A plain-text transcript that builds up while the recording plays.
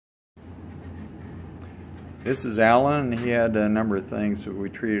This is Alan. He had a number of things that we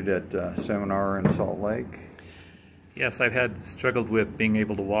treated at seminar in Salt Lake. Yes, I've struggled with being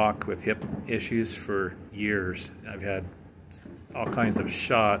able to walk with hip issues for years. I've had all kinds of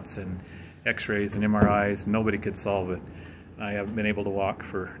shots and x-rays and MRIs. Nobody could solve it. I haven't been able to walk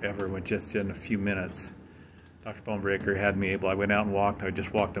forever, with just in a few minutes. Dr. Bonebreaker had me able, I went out and walked. I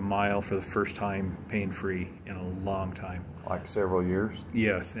just walked a mile for the first time pain-free in a long time. Like several years?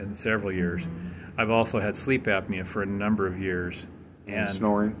 Yes, in several years. I've also had sleep apnea for a number of years. And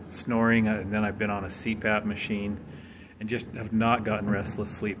snoring? Snoring, and then I've been on a CPAP machine and just have not gotten restless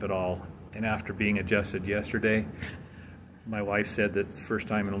sleep at all. And after being adjusted yesterday, my wife said that it's the first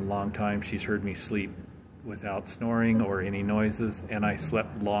time in a long time she's heard me sleep without snoring or any noises, and I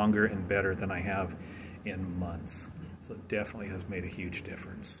slept longer and better than I have in months. So it definitely has made a huge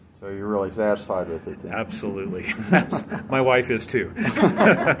difference. So you're really satisfied with it then? Absolutely. My wife is too.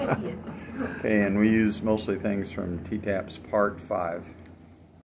 Okay, and we use mostly things from TTAP's Part 5.